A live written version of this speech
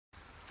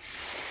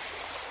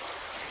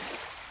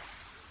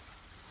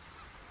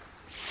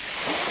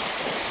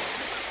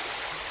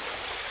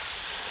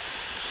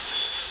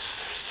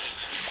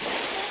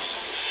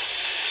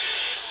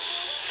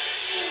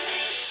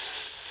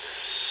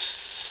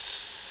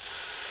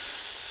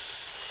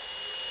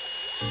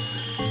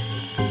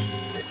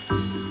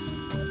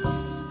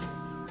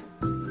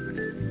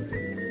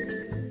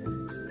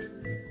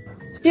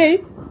E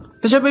aí,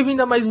 seja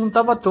bem-vindo a mais um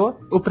Tavatoa,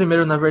 o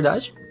primeiro na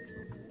verdade.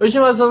 Hoje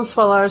nós vamos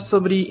falar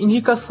sobre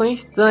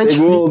indicações da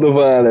Netflix. Segundo,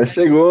 mano,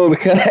 segundo,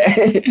 cara.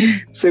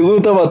 Segundo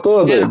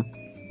Tavatoa, velho.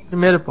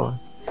 Primeiro, pô.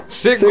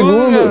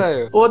 Segundo,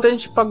 velho. O outro a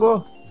gente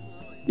pagou.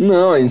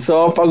 Não, a gente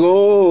só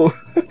pagou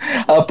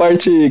a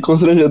parte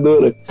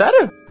constrangedora.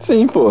 Sério?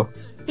 Sim, pô.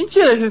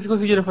 Mentira, vocês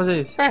conseguiram fazer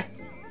isso.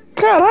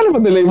 Caralho,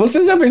 Vanderlei,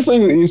 você já pensou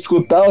em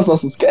escutar os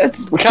nossos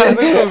casts? Porque... Cara,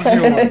 nunca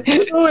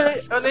ouviu, mano.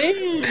 Eu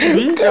nem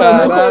vi, Cara,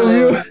 nunca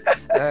Caralho. ouviu.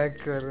 Ai,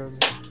 caramba.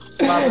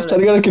 Tá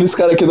ligado aqueles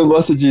caras que não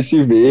gostam de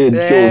se ver, de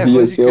se ouvir pode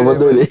assim, crer, eu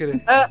Vanderlei. pode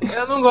crer.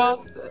 Eu não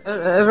gosto.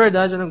 É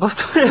verdade, eu não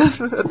gosto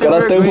mesmo. Eu O tenho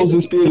cara tampa vergonha. os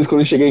espelhos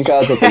quando chega em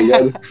casa, tá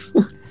ligado?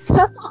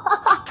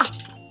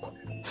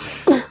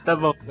 Tá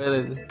bom,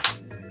 beleza.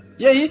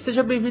 E aí,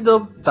 seja bem-vindo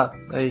ao... Tá,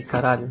 aí,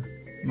 caralho.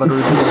 Barulho.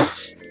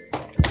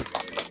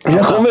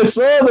 Já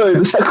começou,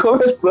 doido, já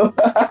começou.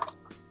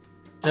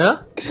 Hã?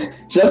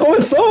 Já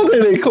começou,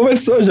 Vanderlei,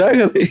 começou já,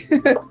 cara.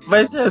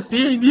 Vai ser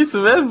assim o início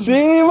mesmo?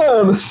 Sim,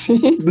 mano, sim.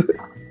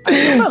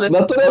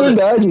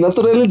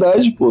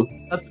 Naturalidade, pô.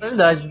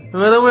 Naturalidade.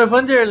 Meu nome é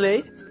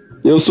Vanderlei.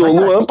 Eu sou o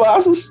Luan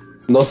Passos.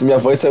 Nossa, minha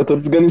voz saiu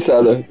toda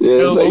desganiçada.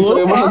 Isso aí sou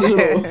eu falando de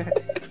novo.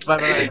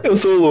 Vai. Eu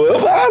sou o Luan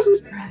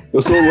Passos.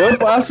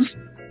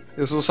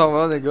 Eu sou o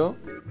Samuel Negão.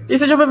 E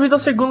seja bem-vindo ao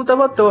segundo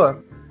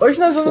Tavatoa. Hoje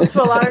nós vamos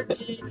falar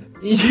de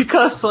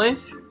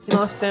indicações que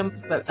nós temos...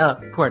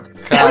 Corta.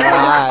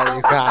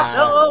 Caralho, cara.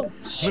 Não.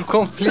 Não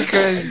complica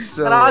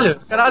isso. Caralho.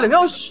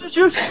 Não, deixa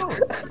eu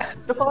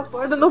falar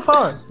corda, não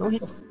fala. Não ri.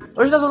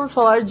 Hoje nós vamos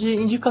falar de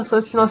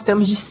indicações que nós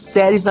temos de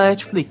séries da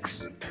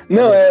Netflix.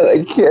 Não,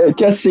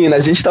 que assim, né? A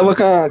gente tava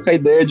com a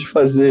ideia de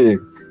fazer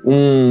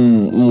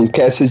um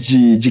cast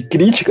de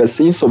crítica,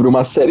 assim, sobre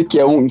uma série que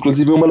é,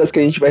 inclusive, uma das que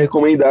a gente vai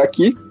recomendar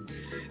aqui.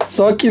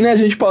 Só que, né, a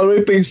gente parou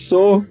e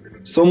pensou,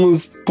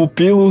 somos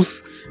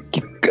pupilos que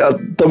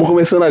estamos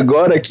começando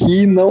agora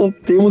aqui, não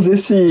temos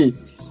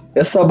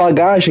essa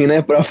bagagem,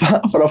 né, pra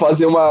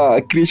fazer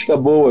uma crítica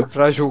boa.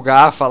 Pra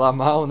julgar, falar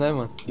mal, né,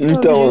 mano?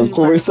 Então,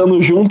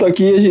 conversando junto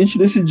aqui, a gente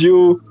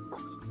decidiu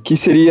que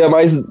seria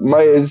mais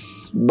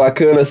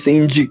bacana,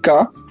 assim,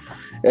 indicar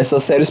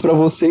essas séries pra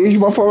vocês de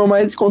uma forma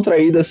mais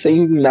descontraída,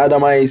 sem nada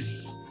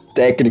mais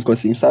técnico,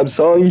 assim, sabe?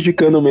 Só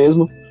indicando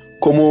mesmo,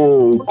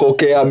 como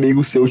qualquer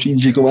amigo seu te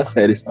indica uma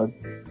série, sabe?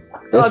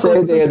 Essa é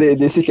a ideia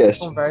desse cast.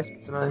 Conversa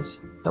com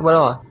nós. Então bora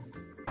lá.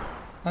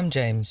 I'm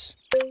James.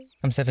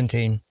 I'm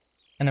 17,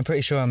 and I'm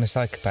pretty sure I'm a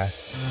psychopath.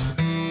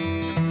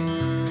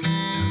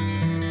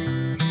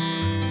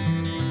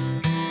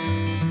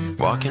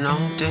 Walking all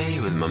day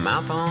with my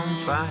mouth on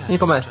fire. Quem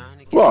começa?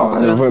 Bom,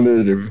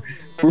 Vanderlei,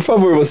 por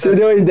favor, você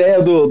deu a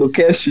ideia do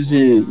cast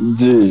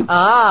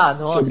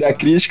Nossa. sobre a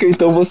crítica,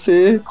 então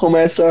você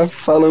começa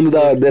falando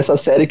dessa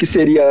série que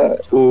seria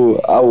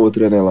a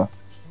outra, né, lá.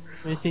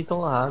 Me sinto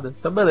honrado.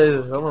 Então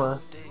beleza, vamos lá.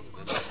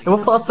 Eu vou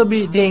falar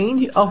sobre The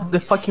End of the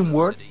Fucking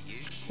World.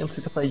 Eu não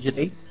sei se eu falei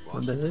direito.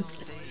 Beleza.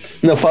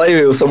 Não, fala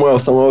aí, o Samuel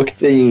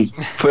que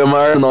foi a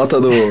maior nota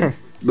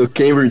do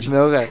Cambridge.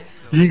 Não, cara.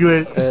 Em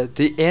inglês.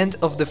 The End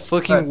of the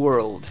Fucking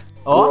World.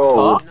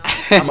 Ó.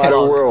 Matter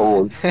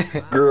world.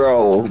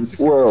 Girl.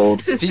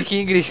 World. Speak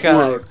English,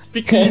 cara.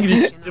 Speak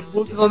English. The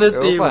books on the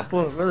table. Opa.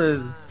 Pô,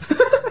 beleza.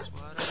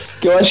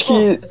 Que eu acho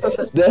que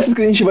dessas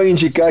que a gente vai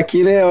indicar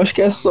aqui, né, eu acho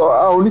que é só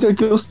a única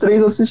que os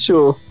três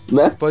assistiu,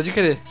 né? Pode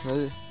crer.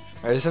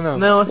 É isso mesmo.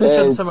 Não,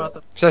 assisti do Samuel.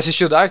 Você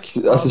assistiu Dark?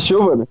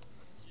 Assistiu, mano?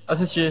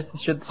 Assisti.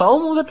 Só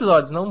alguns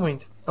episódios, não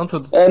muito. Não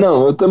tudo.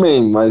 Não, eu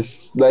também,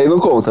 mas daí não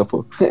conta,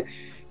 pô.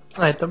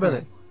 Então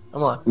beleza.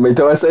 Vamos lá.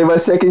 Então essa aí vai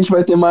ser a que a gente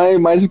vai ter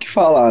mais o que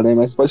falar, né?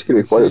 Mas pode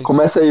crer.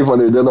 Começa aí,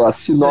 Wander, dando uma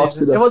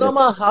sinopse da Eu vou dar série.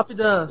 uma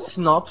rápida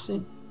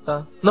sinopse,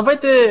 tá? Não vai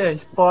ter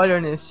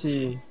spoiler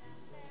nesse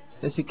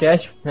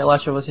cast,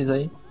 relaxa vocês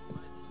aí.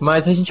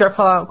 Mas a gente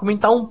vai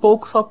comentar um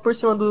pouco só por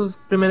cima do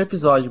primeiro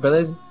episódio,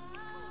 beleza?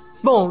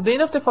 Bom, The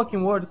End of the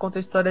Fucking World conta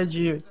a história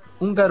de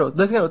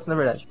dois garotos, na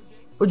verdade.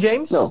 O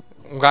James... Não.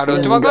 Um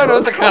garoto e uma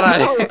garota,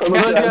 caralho.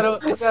 Dois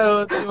garotos, um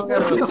garoto e uma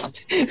garota.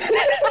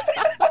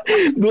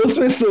 Duas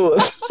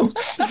pessoas.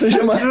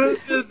 Duas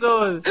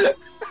pessoas.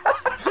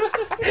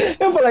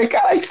 Eu falei,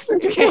 caralho,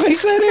 que porra de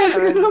série é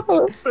essa que eu tô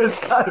falando?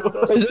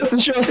 Eu já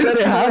assisti uma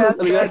série errada,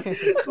 tá ligado?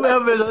 Não é a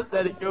melhor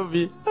série que eu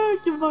vi. Ai,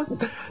 que bosta.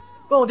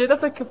 Bom, The End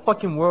of the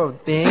Fucking World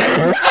tem...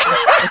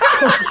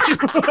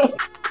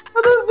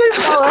 Eu não sei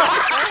falar.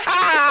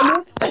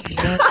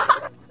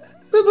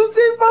 Eu não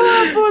sei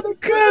falar, foda,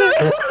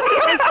 cara.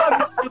 Você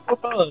sabe o que eu tô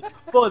falando.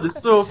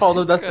 Foda-se, sou o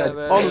Paulo da série.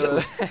 Paulo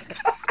da...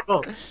 Bom,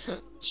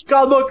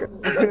 cala a boca.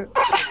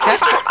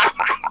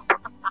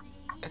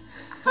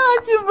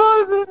 Ai, que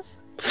bosta.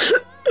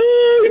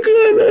 Ai,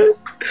 caralho.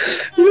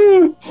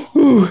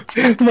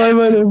 Vai,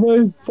 vai.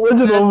 Fala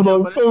de novo,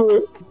 por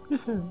favor.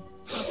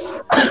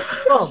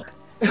 Bom,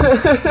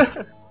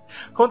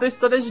 conta a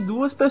história de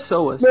duas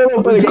pessoas.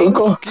 Não, peraí,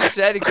 Que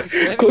série? qual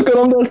que é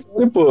o nome da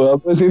série, pô?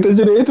 Apresenta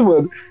direito,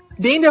 mano.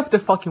 The End of the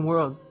Fucking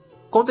World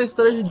conta a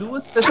história de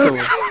duas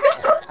pessoas.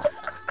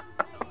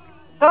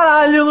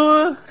 Caralho,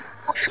 Luan.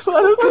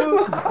 Foi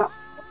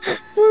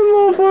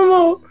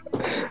mal.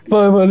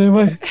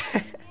 Vai.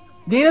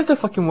 The End of the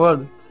Fucking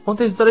World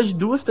conta a história de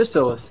duas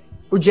pessoas,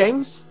 o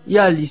James e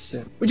a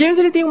Alicia. O James,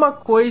 ele tem uma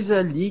coisa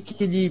ali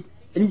que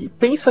ele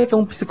pensa que é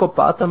um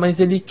psicopata, mas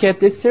ele quer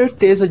ter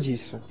certeza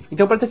disso.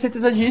 Então, pra ter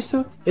certeza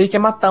disso, ele quer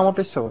matar uma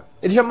pessoa.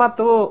 Ele já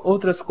matou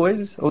outras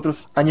coisas,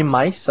 outros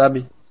animais,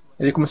 sabe?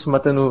 Ele começou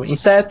matando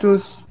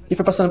insetos e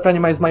foi passando pra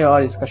animais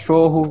maiores,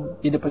 cachorro,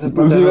 e depois...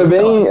 Inclusive,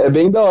 é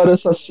bem da hora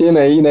essa cena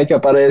aí, né, que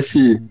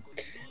aparece...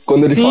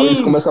 Quando ele fala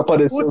isso, começa a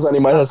aparecer os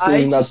animais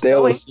assim na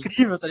tela. É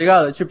incrível, tá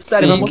ligado? Tipo,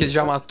 sério, sim, que ele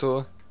já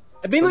matou.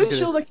 É bem no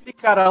estilo daquele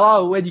cara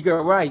lá, o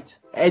Edgar Wright.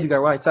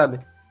 Edgar Wright, sabe?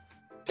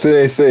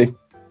 Sei.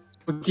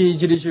 O que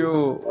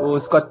dirigiu o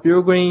Scott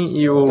Pilgrim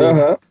e o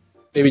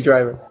Baby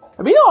Driver.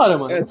 É bem da hora,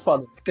 mano. É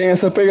foda. Tem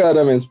essa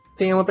pegada mesmo.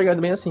 Tem uma pegada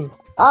bem assim.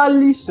 A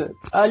Alicia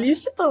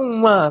é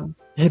uma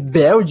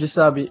rebelde,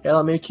 sabe?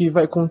 Ela meio que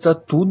vai contra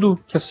tudo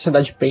que a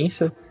sociedade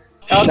pensa.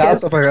 Ela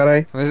chata pra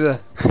caralho. Mas é.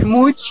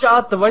 Muito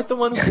chata, vai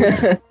tomando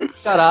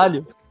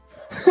caralho.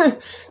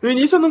 No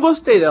início eu não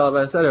gostei dela,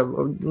 velho. Sério,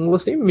 eu não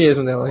gostei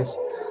mesmo dela. Mas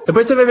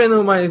depois você vai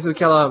vendo mais o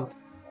que ela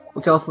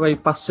vai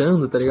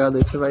passando, tá ligado?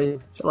 Aí você vai,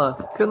 sei lá,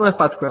 porque não é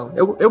fato com ela.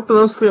 Eu pelo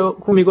menos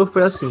comigo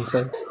foi assim,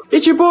 sabe? E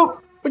tipo,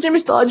 o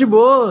James tá lá de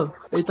boa,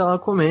 ele tá lá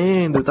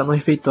comendo, tá no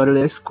refeitório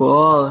da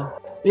escola.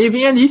 E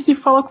vem a Alice e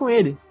fala com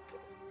ele.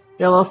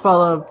 E ela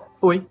fala,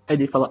 oi. Aí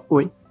ele fala,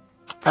 oi.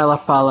 Aí ela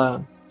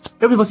fala,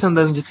 eu vi você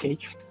andando de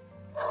skate.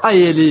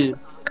 Aí ele...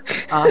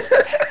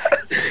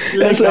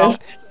 legal.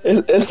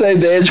 Essa é a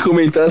ideia de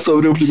comentar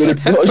sobre o primeiro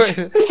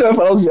episódio. Você vai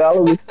falar os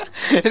diálogos.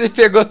 Ele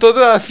pegou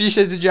toda a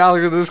ficha de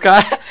diálogo dos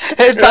caras.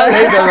 Ele tá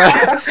lendo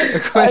agora.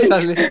 Eu começo a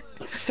ler.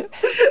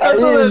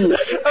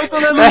 Eu tô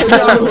lendo o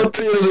diálogo.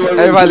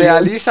 Aí vai ler, a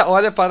Alissa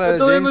olha para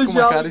James com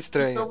uma cara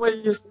estranha. Calma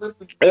aí.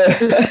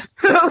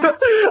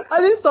 A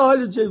Alissa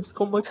olha o James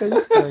com uma cara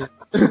estranha.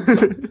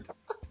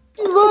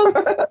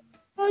 Nossa.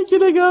 Ai, que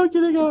legal. Nossa,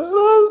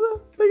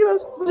 que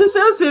graça. Podia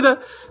ser assim, né?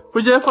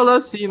 Podia falar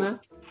assim, né?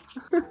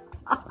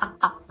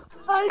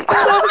 Ai,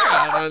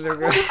 caralho,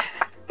 cara.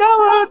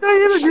 Calma, eu tô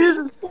rindo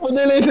disso. O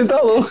Vanderlei,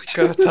 tá louco. O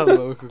cara tá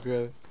louco,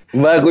 cara.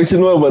 Vai,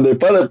 continua, Vander.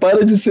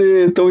 Para de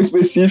ser tão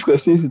específico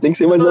assim, você tem que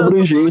ser mais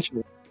abrangente.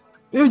 Mano.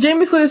 E o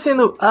James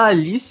conhecendo a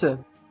Alissa,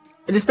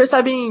 eles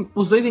percebem,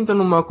 os dois entram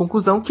numa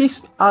conclusão que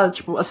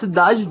a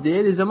cidade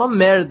deles é uma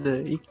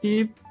merda. E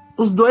que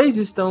os dois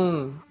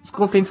estão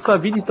descontentes com a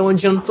vida, estão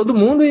odiando todo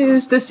mundo e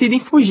eles decidem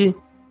fugir.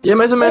 E é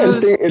mais ou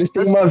menos... Eles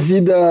têm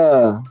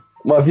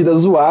uma vida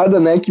zoada,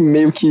 né, que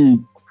meio que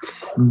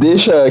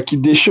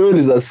deixou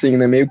eles assim,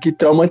 né, meio que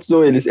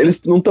traumatizou eles.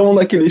 Eles não estão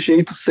daquele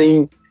jeito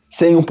sem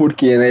um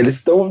porquê, né, eles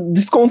estão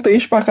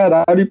descontentes pra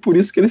caralho e por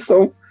isso que eles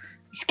são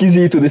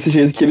esquisitos desse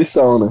jeito que eles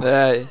são,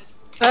 né.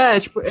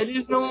 Tipo,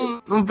 eles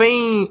não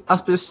veem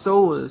as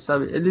pessoas,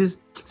 sabe,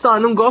 eles, sei lá,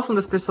 não gostam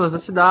das pessoas da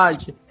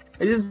cidade,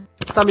 eles,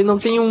 sabe, não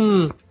têm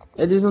um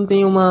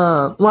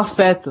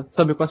afeto,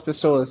 sabe, com as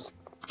pessoas.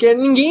 Porque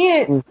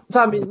ninguém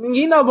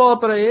dá bola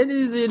pra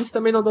eles e eles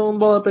também não dão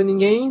bola pra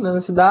ninguém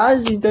na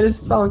cidade, então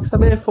eles falam que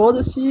saber,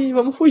 foda-se e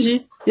vamos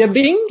fugir. E é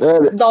bem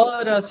da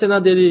hora a cena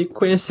dele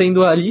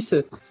conhecendo a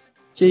Alicia,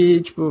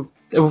 que, tipo,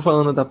 eu vou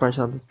falando da parte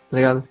lá, tá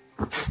ligado?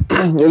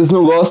 Eles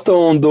não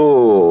gostam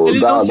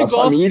das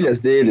famílias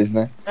deles,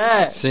 né?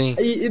 Sim.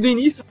 E do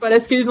início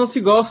parece que eles não se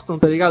gostam,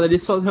 tá ligado?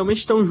 Eles só realmente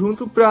estão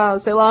juntos pra,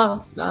 sei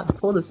lá,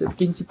 foda-se,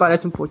 porque a gente se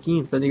parece um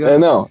pouquinho, tá ligado?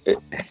 Não.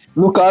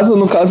 No caso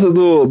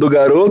do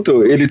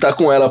garoto, ele tá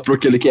com ela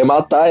porque ele quer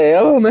matar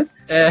ela, né?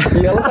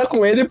 E ela tá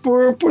com ele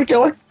porque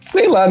ela,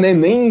 sei lá, né?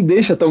 Nem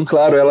deixa tão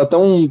claro. Ela é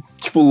tão,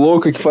 tipo,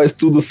 louca que faz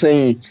tudo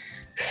sem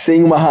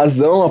uma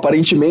razão,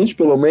 aparentemente,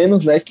 pelo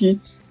menos, né? Que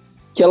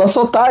ela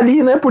só tá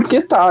ali, né, porque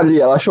tá ali.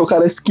 Ela achou o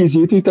cara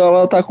esquisito, então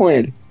ela tá com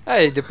ele.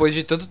 E depois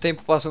de tanto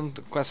tempo passando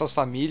com essas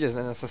famílias,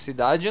 né, nessa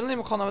cidade, eu não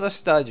lembro qual é o nome da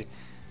cidade.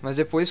 Mas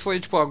depois foi,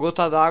 tipo, a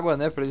gota d'água,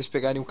 né, pra eles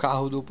pegarem o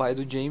carro do pai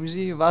do James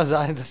e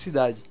vazarem da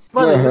cidade.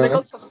 Mano, o legal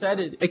dessa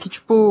série é que,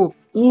 tipo,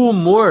 o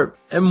humor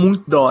é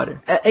muito da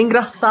hora. É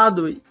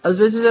engraçado, às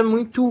vezes é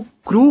muito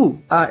cru.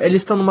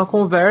 Eles estão numa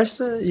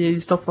conversa e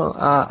eles estão falando...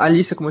 A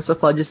Alicia começou a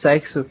falar de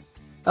sexo.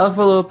 Ela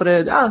falou pra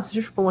ele, você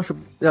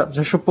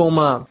já chupou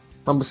uma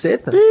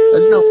buceta?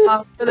 Ele,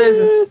 não,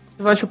 beleza, você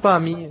vai chupar a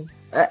minha.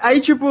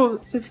 Aí, tipo,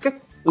 você fica...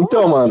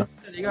 Então, assim, mano,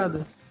 tá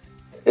ligado?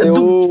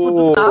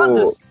 do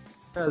nada, assim,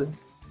 cara.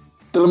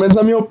 Pelo menos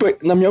na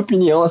minha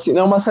opinião, assim,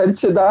 não é uma série de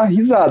você dar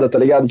risada, tá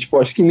ligado? Tipo,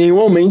 acho que em nenhum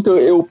momento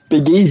eu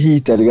peguei e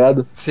ri, tá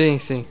ligado? Sim.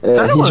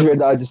 Ri de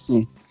verdade,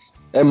 assim.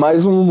 É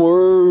mais um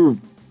humor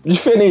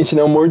diferente,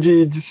 né? Humor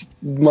de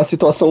uma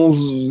situação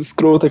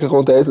escrota que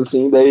acontece,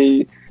 assim,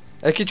 daí...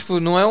 É que, tipo,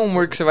 não é um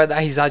humor que você vai dar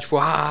risada, tipo,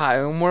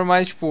 é um humor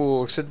mais,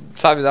 tipo, você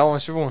sabe, dá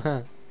tipo,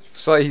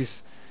 só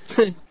isso.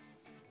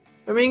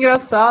 É meio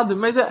engraçado,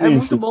 mas é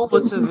muito bom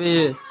você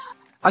ver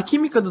a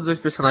química dos dois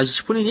personagens.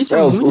 Tipo, no início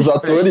é muito os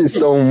atores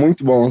são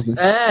muito bons,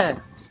 né?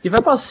 E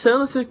vai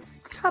passando, você...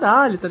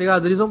 Caralho, tá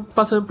ligado? Eles vão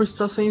passando por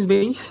situações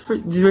bem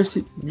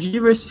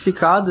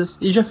diversificadas.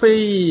 E já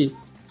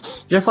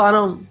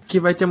falaram que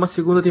vai ter uma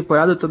segunda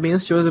temporada. Eu tô bem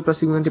ansioso pra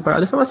segunda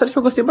temporada. Foi uma série que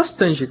eu gostei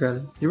bastante,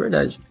 cara. De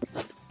verdade.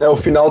 O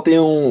final tem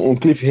um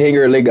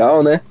cliffhanger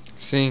legal, né?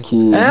 Sim. Que,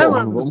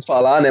 mano. vamos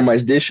falar, né?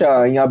 Mas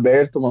deixa em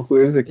aberto uma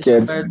coisa que é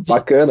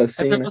bacana,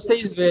 assim, É pra né?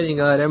 vocês verem,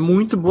 galera. É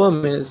muito boa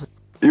mesmo.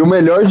 E o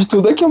melhor de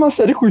tudo é que é uma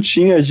série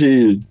curtinha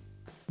de...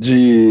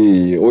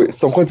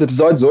 São quantos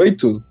episódios?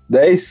 8?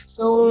 10?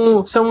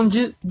 São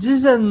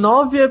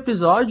 19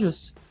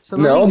 episódios, se eu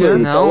não Não, me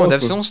engano. Tá Não, louco.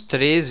 deve ser uns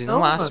 13 no Não,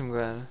 máximo,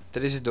 cara.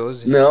 13,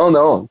 12.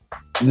 Não.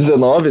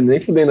 19, nem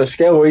fudendo, acho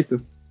que é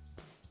 8.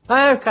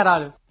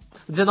 Caralho.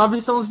 19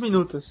 são os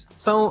minutos.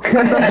 São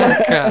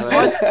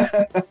Caralho.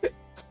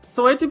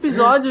 São 8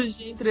 episódios,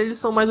 e entre eles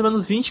são mais ou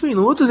menos 20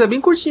 minutos, é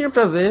bem curtinho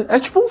pra ver. É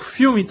tipo um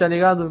filme, tá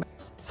ligado?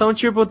 São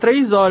tipo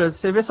 3 horas.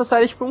 Você vê essa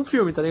série tipo um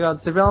filme, tá ligado?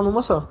 Você vê ela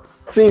numa só.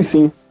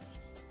 Sim.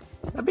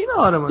 É bem da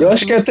hora, mano. Eu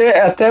acho que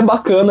é até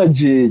bacana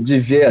de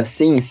ver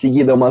assim, em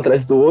seguida, uma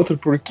atrás do outro,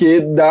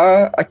 porque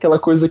dá aquela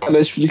coisa que a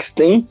Netflix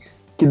tem,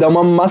 que dá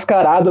uma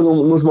mascarada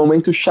nos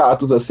momentos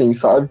chatos, assim,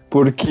 sabe?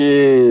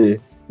 Porque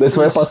daí você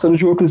vai passando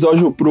de um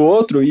episódio pro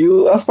outro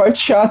e as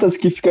partes chatas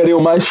que ficariam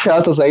mais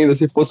chatas ainda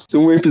se fosse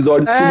um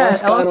episódio se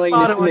mascaram aí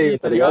nesse meio,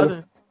 tá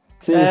ligado?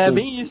 Sim.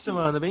 Bem isso,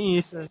 mano, bem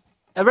isso.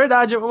 É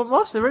verdade,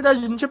 nossa, é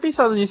verdade, não tinha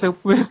pensado nisso. Eu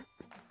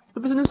tô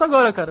pensando nisso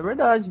agora, cara, é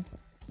verdade.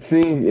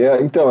 Sim,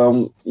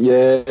 então,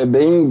 é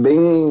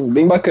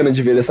bem bacana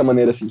de ver dessa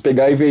maneira, assim,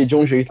 pegar e ver de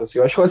um jeito, assim.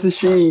 Eu acho que eu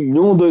assisti em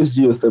 1 ou 2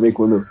 dias também,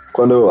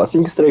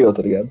 assim que estreou,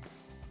 tá ligado?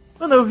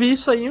 Mano, eu vi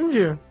isso aí um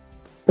dia.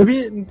 Eu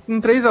vi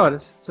em 3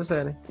 horas, essa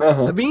série.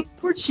 Aham. É bem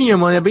curtinha,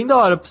 mano, é bem da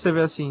hora pra você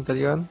ver assim, tá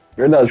ligado?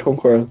 Verdade,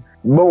 concordo.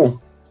 Bom,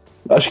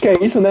 acho que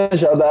é isso, né?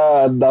 Já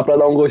dá pra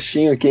dar um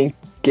gostinho.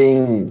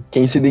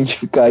 Quem se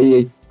identificar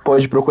aí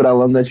pode procurar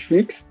lá no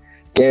Netflix.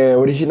 Que é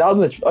original do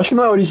Netflix. Acho que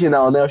não é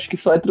original, né? Acho que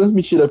só é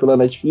transmitida pela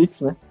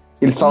Netflix, né?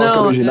 Eles falam que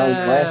é original, não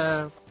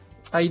é?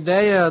 A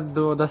ideia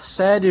da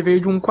série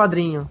veio de um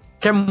quadrinho,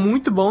 que é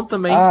muito bom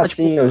também. Ah, tipo,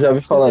 sim, eu já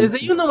ouvi falar. O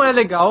desenho não é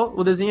legal,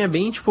 o desenho é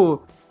bem,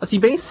 tipo, assim,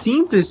 bem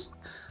simples,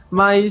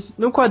 mas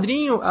no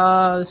quadrinho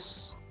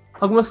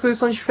algumas coisas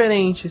são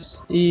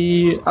diferentes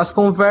e as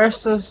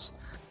conversas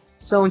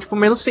são, tipo,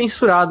 menos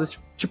censuradas.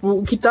 Tipo,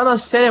 o que tá na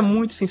série é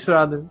muito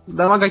censurado.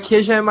 Da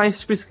HQ já é mais,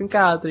 tipo,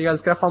 escancado, tá ligado?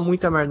 Os caras falam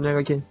muita merda na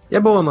HQ. E é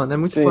boa, mano, é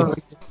muito Sim. boa.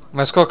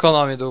 Mas qual que é o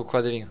nome do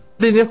quadrinho?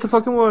 The Nesse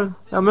Fucking World,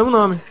 é o mesmo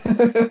nome.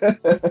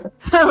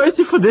 Vai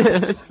se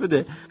fuder.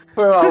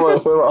 Foi mal, mano,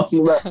 foi mal.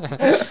 Não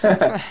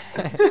dá.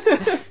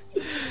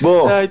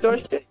 Bom, Então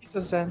acho que é isso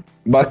a série.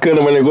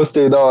 bacana, mano, eu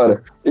gostei, da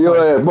hora.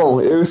 Eu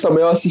e o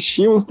Samuel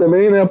assistimos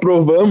também, né?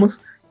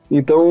 Aprovamos.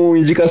 Então,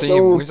 indicação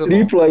Sim, muito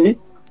tripla aí.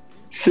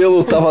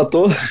 Selo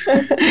Tavatoa.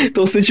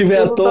 Então, se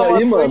tiver à toa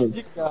aí, mano,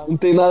 não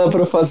tem nada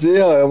pra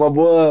fazer, ó, é uma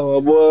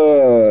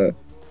boa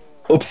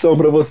opção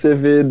pra você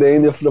ver The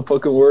End of the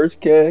Fucking World,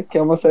 que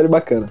é uma série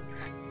bacana.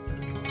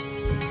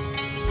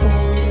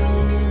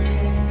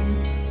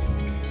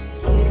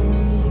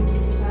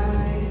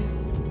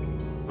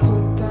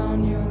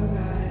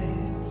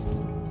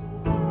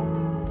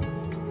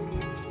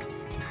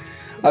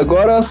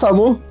 Agora,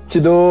 Samu, te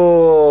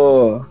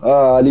dou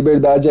a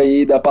liberdade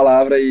aí da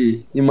palavra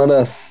e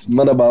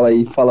manda bala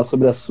aí, fala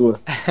sobre a sua.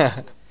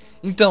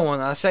 Então,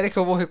 mano, a série que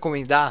eu vou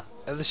recomendar,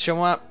 ela se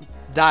chama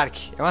Dark.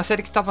 É uma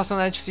série que tá passando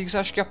na Netflix,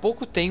 acho que há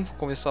pouco tempo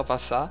começou a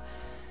passar.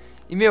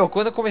 E,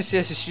 quando eu comecei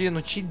a assistir, eu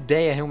não tinha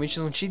ideia, realmente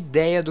não tinha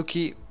ideia do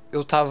que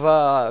eu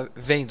tava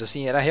vendo,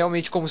 assim. Era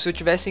realmente como se eu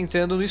estivesse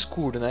entrando no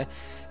escuro, né?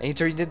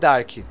 Enter in the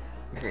Dark.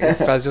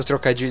 Fazer o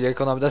trocadilho aí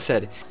com o nome da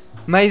série.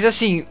 Mas,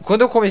 assim,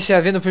 quando eu comecei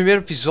a ver no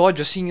primeiro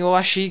episódio, assim, eu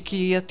achei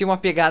que ia ter uma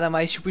pegada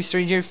mais tipo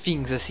Stranger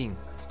Things, assim.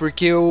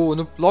 Porque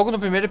logo no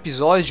primeiro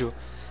episódio,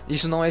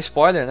 isso não é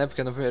spoiler, né?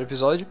 Porque é no primeiro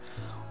episódio,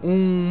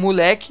 um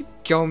moleque,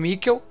 que é o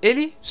Mikkel,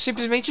 ele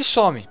simplesmente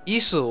some.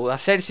 A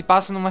série se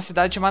passa numa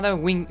cidade chamada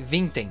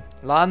Vinten,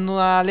 lá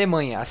na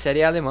Alemanha. A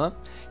série é alemã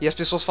e as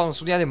pessoas falam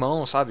tudo em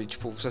alemão, sabe?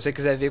 Tipo, se você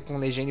quiser ver com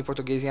legenda em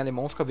português e em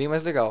alemão, fica bem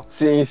mais legal.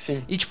 Sim,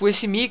 sim. E, tipo,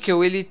 esse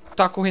Mikkel, ele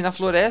tá correndo na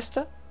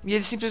floresta e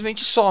ele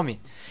simplesmente some.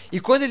 E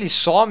quando ele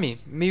some,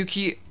 meio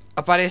que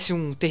aparece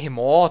um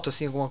terremoto,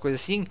 assim, alguma coisa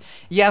assim,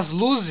 e as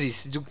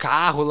luzes do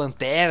carro,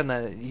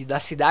 lanterna e da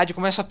cidade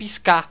começam a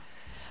piscar.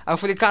 Aí eu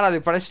falei,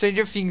 caralho, parece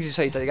Stranger Things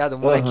isso aí, tá ligado? O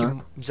moleque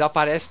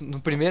desaparece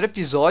no primeiro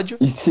episódio.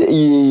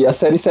 E a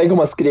série segue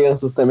umas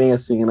crianças também,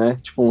 assim, né?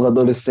 Tipo, uns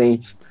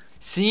adolescentes.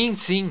 Sim.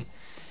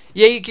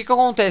 E aí, o que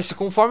acontece?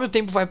 Conforme o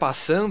tempo vai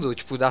passando,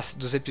 tipo,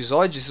 dos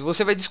episódios,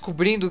 você vai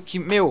descobrindo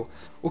que,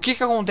 o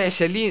que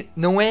acontece ali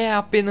não é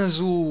apenas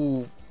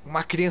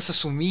uma criança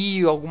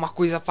sumir, alguma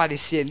coisa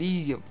aparecer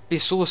ali,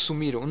 pessoas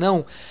sumiram.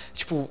 Não,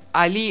 tipo,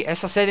 ali,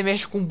 essa série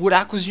mexe com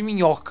buracos de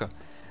minhoca,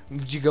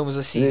 digamos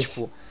assim,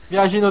 tipo...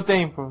 Viagem no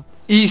tempo.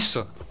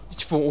 Isso.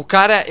 Tipo, o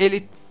cara,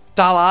 ele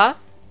tá lá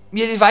e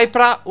ele vai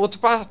pra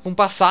um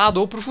passado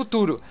ou pro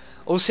futuro.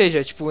 Ou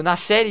seja, tipo, na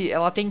série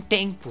ela tem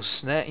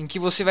tempos, né? Em que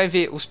você vai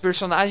ver os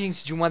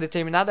personagens de uma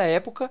determinada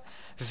época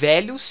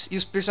velhos e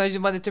os personagens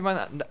de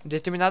uma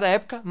determinada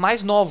época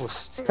mais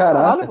novos.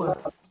 Caralho, mano.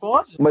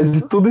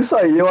 Mas tudo isso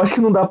aí eu acho que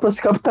não dá pra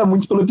se captar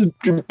muito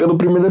pelo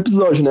primeiro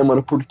episódio, né,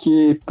 mano?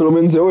 Porque, pelo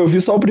menos eu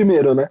vi só o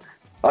primeiro, né?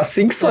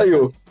 Assim que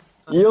saiu.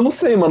 E eu não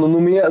sei, mano,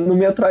 não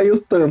me atraiu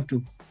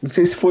tanto. Não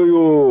sei se foi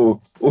o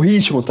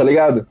ritmo, tá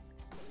ligado?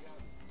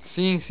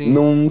 Sim, sim.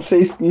 Não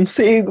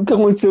sei o que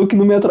aconteceu que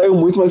não me atraiu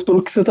muito, mas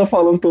pelo que você tá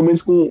falando, pelo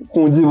menos com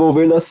o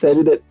desenvolver da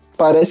série,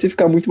 parece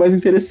ficar muito mais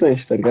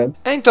interessante, tá ligado?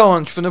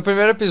 Então, tipo, no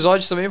primeiro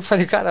episódio também eu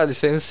falei, caralho,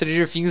 isso aí é um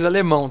Stranger Things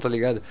alemão, tá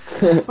ligado?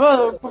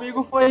 Mano,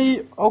 comigo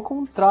foi ao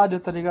contrário,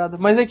 tá ligado?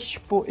 Mas é que,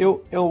 tipo,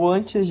 eu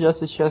antes de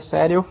assistir a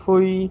série, eu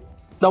fui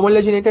dar uma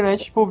olhadinha na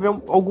internet, tipo, ver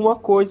alguma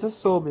coisa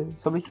sobre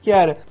o que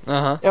era.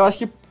 Aham. Eu acho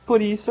que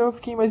por isso eu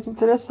fiquei mais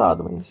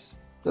interessado, mas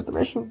eu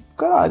também acho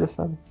caralho,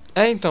 sabe?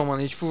 Então,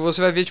 mano, e, tipo,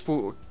 você vai ver,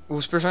 tipo,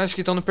 os personagens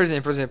que estão no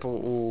presente, por exemplo,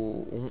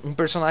 um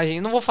personagem,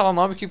 eu não vou falar o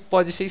nome que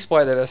pode ser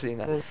spoiler, assim,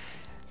 né?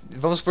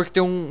 Vamos supor que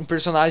tem um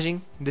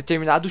personagem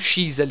determinado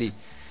X ali.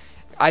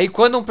 Aí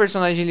quando um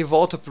personagem ele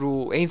volta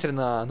entra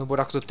no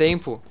buraco do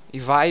tempo e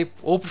vai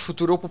ou pro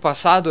futuro ou pro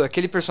passado,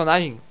 aquele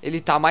personagem, ele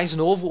tá mais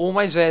novo ou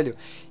mais velho.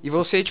 E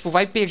você, tipo,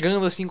 vai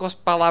pegando assim com as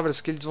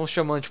palavras que eles vão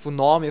chamando, tipo,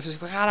 nome, e você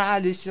fica,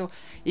 caralho,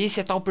 esse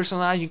é tal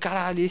personagem,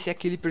 caralho, esse é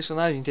aquele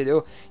personagem,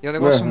 entendeu? E é um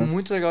negócio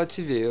muito legal de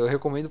se ver, eu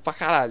recomendo pra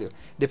caralho.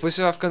 Depois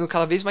você vai ficando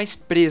cada vez mais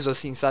preso,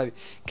 assim, sabe?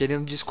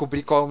 Querendo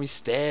descobrir qual é o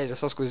mistério,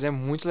 essas coisas, é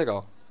muito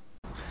legal.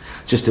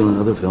 Just doing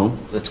another film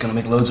that's gonna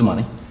make loads of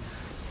money.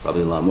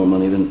 Probably a lot more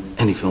money than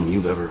any film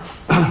you've ever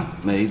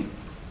made.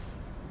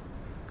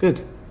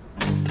 Good.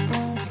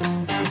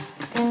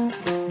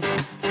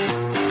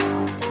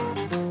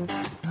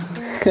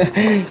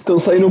 Então,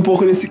 saindo um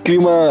pouco desse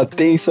clima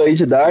tenso aí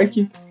de Dark,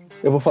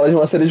 eu vou falar de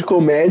uma série de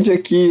comédia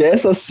que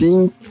essa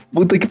sim,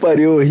 puta que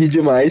pariu, eu ri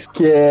demais,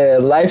 que é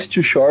Life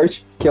Too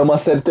Short, que é uma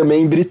série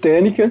também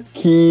britânica,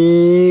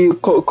 que...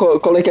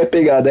 Qual é que é a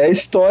pegada? É a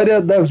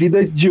história da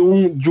vida de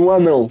um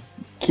anão,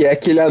 que é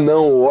aquele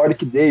anão, o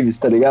Warwick Davis,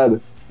 tá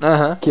ligado?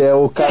 Que é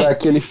o cara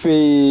que ele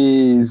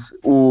fez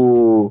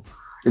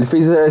Ele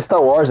fez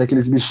Star Wars,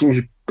 aqueles bichinhos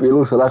de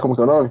pelúcia lá, como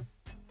que é o nome?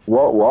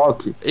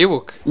 Walk?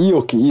 Ewok,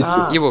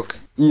 isso. Ewok.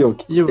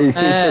 Ele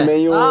fez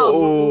também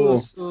o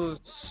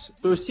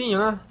ursinho,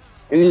 né?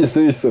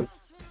 Isso.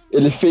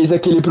 Ele fez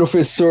aquele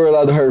professor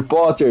lá do Harry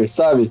Potter,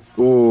 sabe?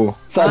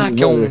 Sabe,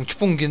 que é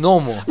tipo um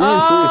gnomo.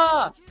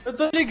 Isso. Eu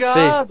tô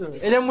ligado. Sei.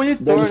 Ele é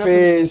monitor. Ele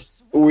fez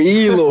o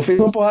Willow, fez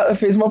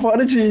uma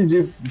porrada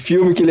de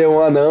filme que ele é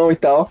um anão e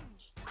tal.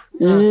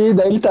 E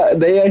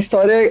daí a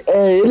história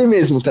é ele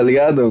mesmo, tá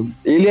ligado?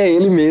 Ele é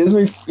ele mesmo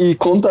e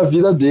conta a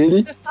vida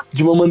dele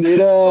de uma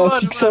maneira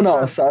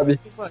ficcional, sabe?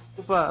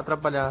 Desculpa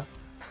atrapalhar.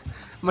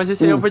 Mas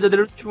esse aí é o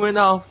verdadeiro Two and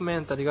a Half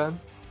Man, tá ligado?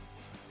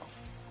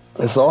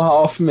 É só o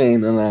Half Man,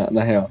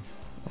 na real.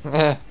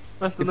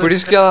 E por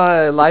isso que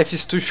Life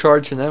is Too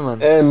Short, né,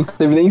 mano? Não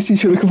teve nem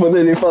sentido o que o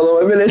Vanderlei falou,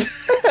 mas beleza.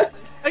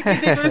 É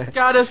que tem dois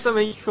caras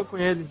também que ficam com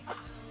ele.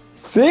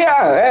 Sim,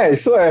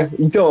 isso é.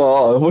 Então,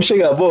 ó, eu vou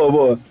chegar,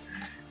 boa.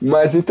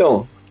 Mas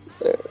então,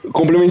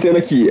 complementando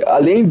aqui,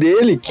 além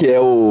dele, que é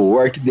o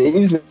Warwick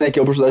Davis, né, que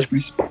é o personagem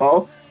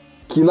principal,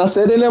 que na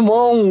série ele é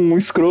mó um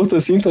escroto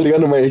assim, tá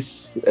ligado?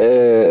 Mas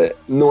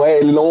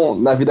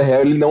na vida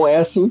real ele não é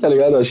assim, tá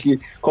ligado? Acho que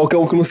qualquer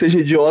um que não seja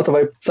idiota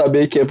vai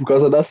saber que é por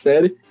causa da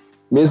série.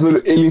 Mesmo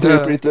ele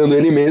interpretando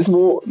ele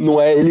mesmo, não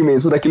é ele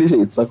mesmo daquele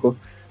jeito, sacou?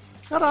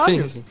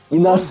 Caralho. Sim. E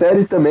na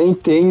série também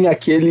tem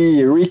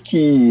aquele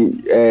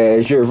Ricky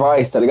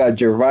Gervais, tá ligado?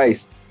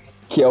 Gervais,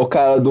 que é o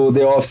cara do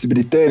The Office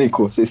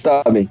britânico, vocês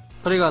sabem?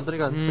 Tô ligado.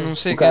 Não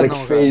sei o cara que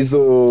que fez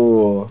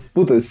o...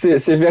 Puta, você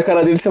vê a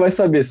cara dele, você vai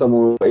saber,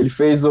 Samu. Ele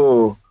fez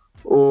o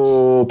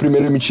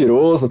Primeiro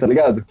Mentiroso, tá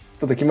ligado?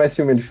 Puta, que mais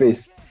filme ele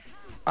fez?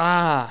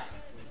 Ah,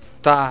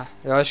 tá.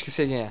 Eu acho que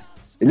sei quem é.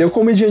 Ele é um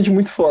comediante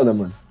muito foda,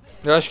 mano.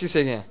 Eu acho que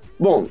sei quem é.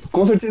 Bom,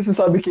 com certeza você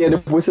sabe quem é.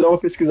 Depois você dá uma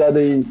pesquisada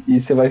aí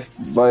e você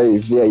vai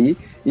ver aí.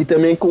 E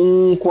também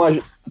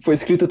foi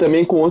escrita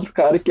também com outro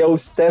cara que é o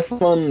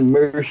Stefan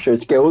Merchant,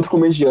 que é outro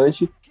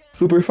comediante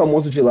super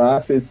famoso de lá,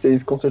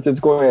 vocês com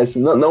certeza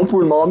conhecem. Não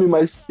por nome,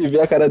 mas se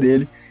ver a cara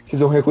dele, vocês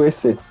vão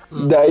reconhecer.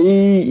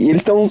 Daí,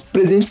 eles estão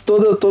presentes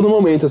todo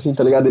momento, assim,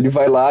 tá ligado? Ele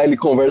vai lá, ele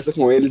conversa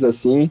com eles,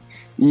 assim,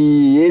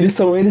 e eles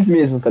são eles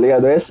mesmos, tá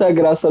ligado? Essa é a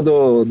graça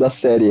da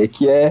série,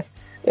 que é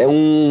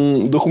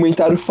um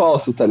documentário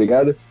falso, tá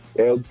ligado?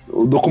 É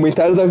o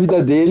documentário da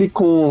vida dele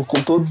com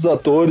todos os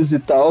atores e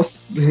tal,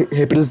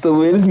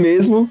 representando eles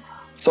mesmos,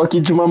 só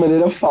que de uma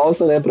maneira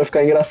falsa, né, pra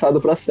ficar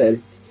engraçado pra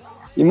série.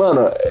 E,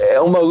 mano, é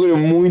um bagulho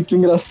muito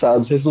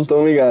engraçado, vocês não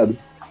estão ligados.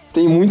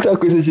 Tem muita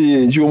coisa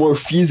de humor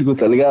físico,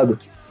 tá ligado?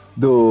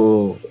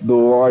 Do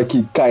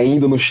orc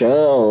caindo no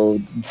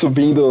chão,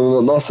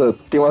 subindo... Nossa,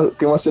 tem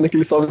uma cena que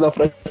ele sobe na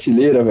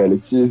prateleira,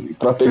 velho,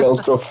 pra pegar um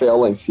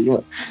troféu lá em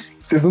cima.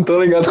 Vocês não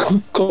estão ligados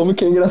como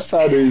que é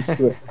engraçado isso,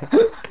 velho.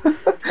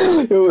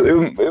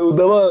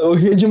 Eu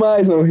ria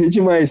demais, mano, eu ria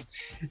demais.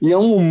 E é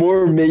um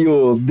humor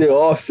meio The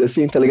Office,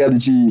 assim, tá ligado?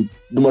 De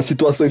umas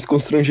situações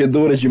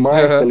constrangedoras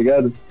demais, tá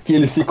ligado? Que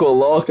ele se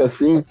coloca,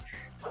 assim,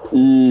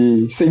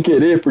 e sem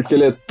querer, porque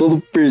ele é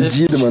todo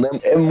perdido, mano.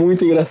 É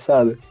muito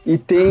engraçado. E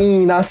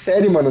tem, na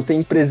série, mano,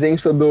 tem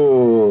presença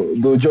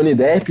do Johnny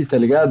Depp, tá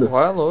ligado?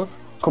 Olha, louco.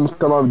 Como que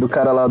é o nome do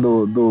cara lá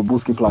do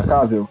Busca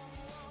Implacável?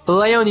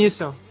 Liam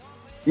Neeson.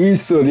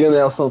 Isso, o Liam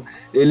Neeson.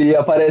 Ele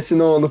aparece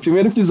no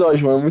primeiro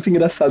episódio, mano. Muito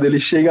engraçado. Ele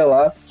chega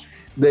lá,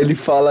 daí ele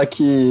fala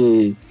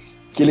que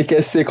ele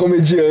quer ser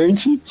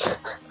comediante.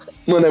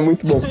 Mano, é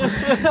muito bom.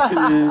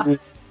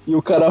 E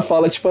o cara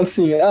fala, tipo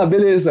assim,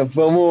 beleza,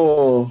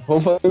 vamos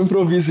fazer um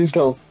improviso,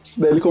 então.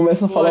 Daí ele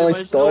começa a falar uma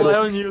história. Não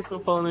é o Nilson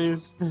falando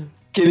isso.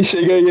 Que ele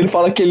chega e ele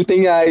fala que ele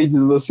tem AIDS,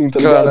 assim, tá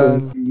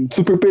ligado?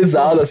 Super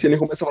pesado, assim, ele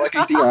começa a falar que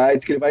ele tem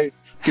AIDS, que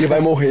ele vai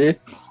morrer.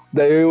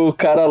 Daí o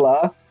cara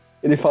lá,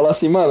 ele fala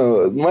assim,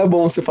 mano, não é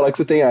bom você falar que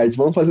você tem AIDS,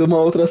 vamos fazer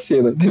uma outra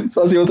cena. Eles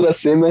fazem outra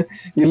cena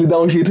e ele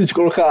dá um jeito de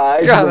colocar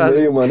AIDS no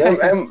meio, mano.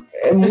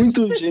 É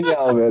muito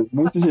genial, velho,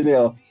 muito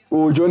genial.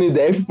 O Johnny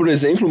Depp, por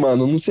exemplo,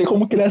 mano, não sei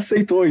como que ele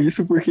aceitou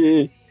isso,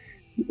 porque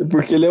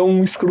ele é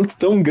um escroto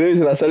tão grande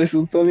na série, vocês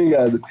não estão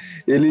ligados.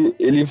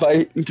 Ele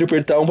vai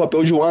interpretar um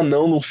papel de um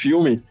anão no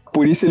filme,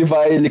 por isso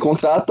ele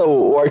contrata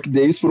o Warwick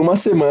Davis por uma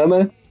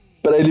semana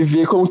pra ele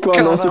ver como que o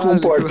anão se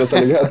comporta, tá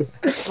ligado?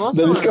 Nossa,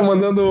 daí ele fica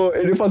mandando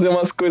ele fazer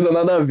umas coisas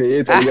nada a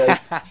ver, tá ligado?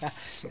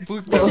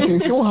 Então, assim,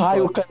 se um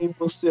raio cair em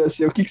você,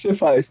 assim, o que você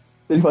faz?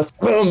 Ele faz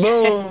bam,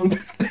 bam.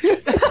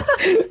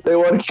 Daí o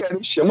Warwick cai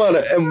no chão. Mano,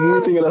 é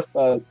muito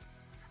engraçado.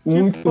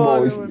 Muito bom.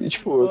 Mano,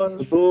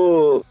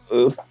 tipo,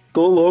 eu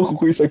tô louco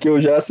com isso aqui, eu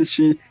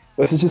assisti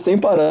sem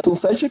parar, são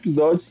 7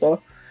 episódios só,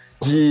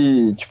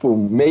 de, tipo,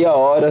 meia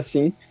hora,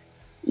 assim,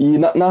 e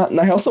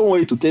na real são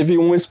 8, teve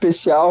um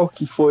especial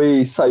que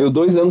saiu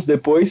 2 anos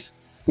depois,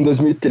 em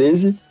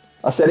 2013,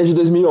 a série é de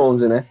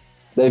 2011, né,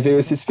 daí veio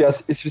esse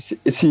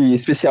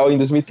especial em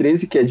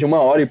 2013, que é de 1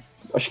 hora,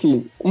 acho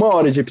que 1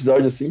 hora de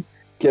episódio, assim,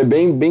 que é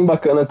bem, bem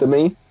bacana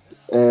também,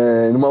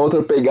 numa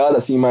outra pegada,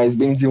 assim, mais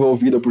bem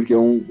desenvolvida, porque é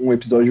um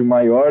episódio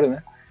maior,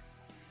 né,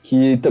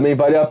 que também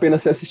vale a pena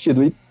ser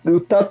assistido. E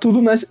tá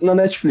tudo na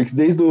Netflix,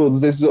 desde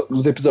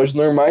os episódios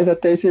normais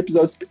até esse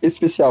episódio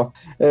especial.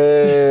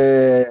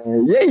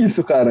 E é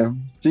isso, cara.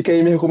 Fica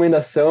aí minha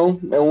recomendação.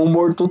 É um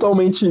humor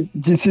totalmente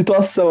de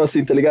situação,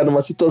 assim, tá ligado?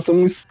 Uma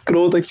situação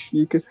escrota que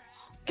fica,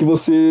 que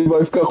você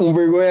vai ficar com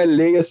vergonha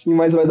alheia, assim,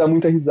 mas vai dar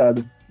muita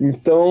risada.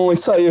 Então, é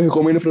isso aí, eu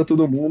recomendo pra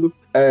todo mundo.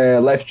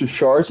 Life Too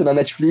Short, na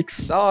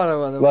Netflix. Da hora,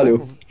 mano.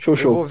 Valeu. Show.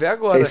 Eu vou ver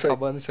agora,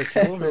 acabando isso aqui,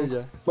 eu vou ver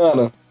já.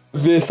 Mano,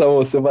 vê, Samu,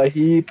 você vai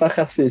rir pra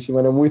cacete,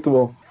 mano, é muito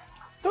bom.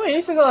 Então é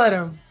isso,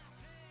 galera.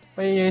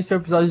 Foi esse o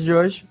episódio de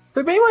hoje.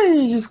 Foi bem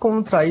mais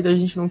descontraído, a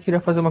gente não queria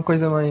fazer uma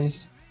coisa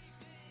mais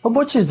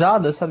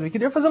robotizada, sabe?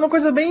 Queria fazer uma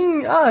coisa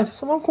bem...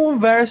 só uma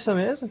conversa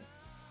mesmo.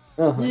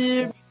 Uhum.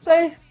 E, não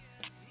sei.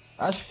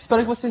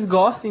 Espero que vocês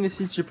gostem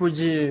desse tipo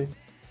de...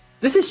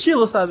 desse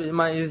estilo, sabe?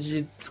 Mais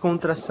de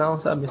descontração,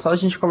 sabe? Só a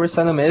gente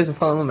conversando mesmo,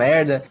 falando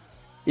merda.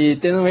 E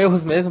tendo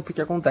erros mesmo,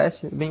 porque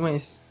acontece. Bem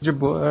mais de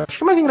boa. Acho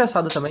que é mais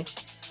engraçado também.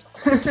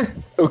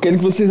 Eu quero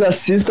que vocês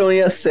assistam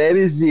aí as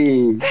séries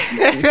e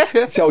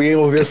se alguém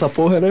ouvir essa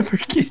porra, né?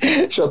 Porque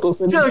já tô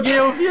sendo... Se alguém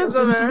ouvir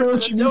essa merda... super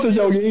otimista de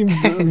alguém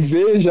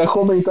ver, já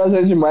comentar, já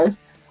é demais.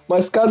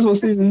 Mas caso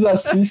vocês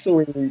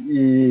assistam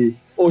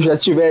ou já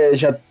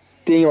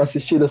tenham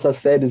assistido essas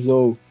séries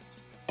ou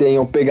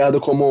tenham pegado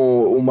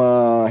como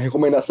uma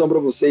recomendação pra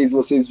vocês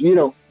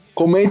viram,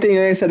 comentem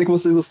aí a série que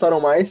vocês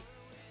gostaram mais.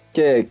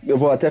 Eu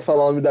vou até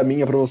falar o nome da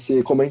minha pra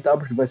você comentar,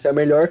 porque vai ser a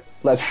melhor.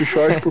 Life Too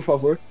Short, por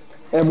favor.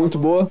 É muito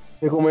boa,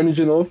 recomendo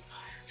de novo.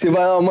 Você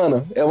vai,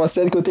 mano, é uma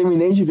série que eu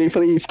terminei de ver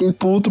e fiquei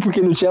puto porque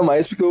não tinha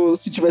mais, porque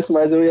se tivesse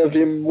mais eu ia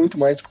ver muito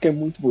mais, porque é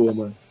muito boa,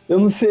 mano. Eu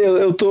não sei,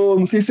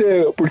 não sei se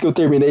é porque eu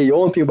terminei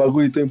ontem o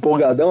bagulho e tô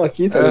empolgadão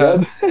aqui, tá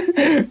ligado?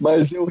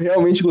 Mas eu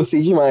realmente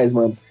gostei demais,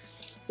 mano.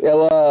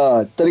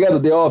 Ela, tá ligado?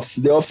 The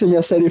Office é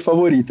minha série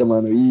favorita,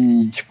 mano.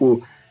 E,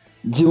 tipo,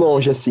 de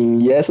longe,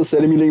 assim. E essa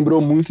série me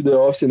lembrou muito The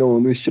Office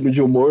no estilo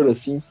de humor,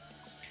 assim.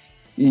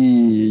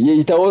 E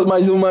então,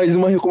 mais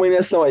uma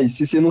recomendação aí.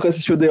 Se você nunca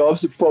assistiu The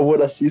Office, por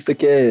favor, assista,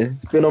 que é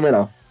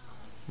fenomenal.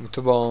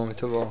 Muito bom,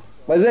 muito bom.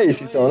 Mas é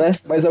isso, então, né?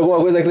 Mais alguma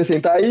coisa a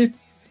acrescentar aí?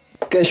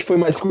 O cast foi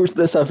mais curto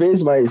dessa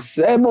vez, mas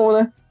é bom,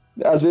 né?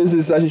 Às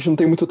vezes a gente não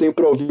tem muito tempo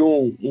pra ouvir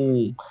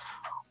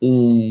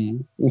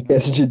um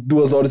cast de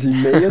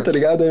 2h30, tá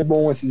ligado? É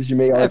bom esses de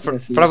meia hora.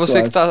 Assim, pra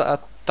você que tá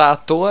à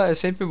toa, é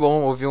sempre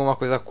bom ouvir uma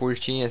coisa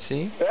curtinha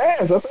assim.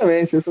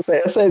 Exatamente.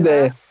 Essa é a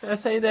ideia.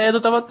 Essa é a ideia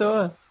do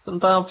Tavatoa. Não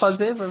tá a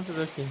fazer, vai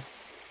fazer aqui.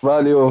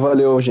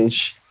 Valeu,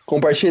 gente.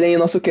 Compartilhem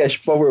nosso cast,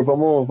 por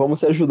favor. Vamos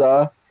se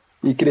ajudar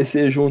e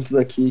crescer juntos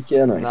aqui, que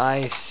é nóis.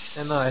 Nice.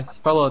 É nóis.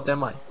 Falou, até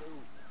mais.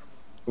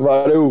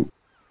 Valeu.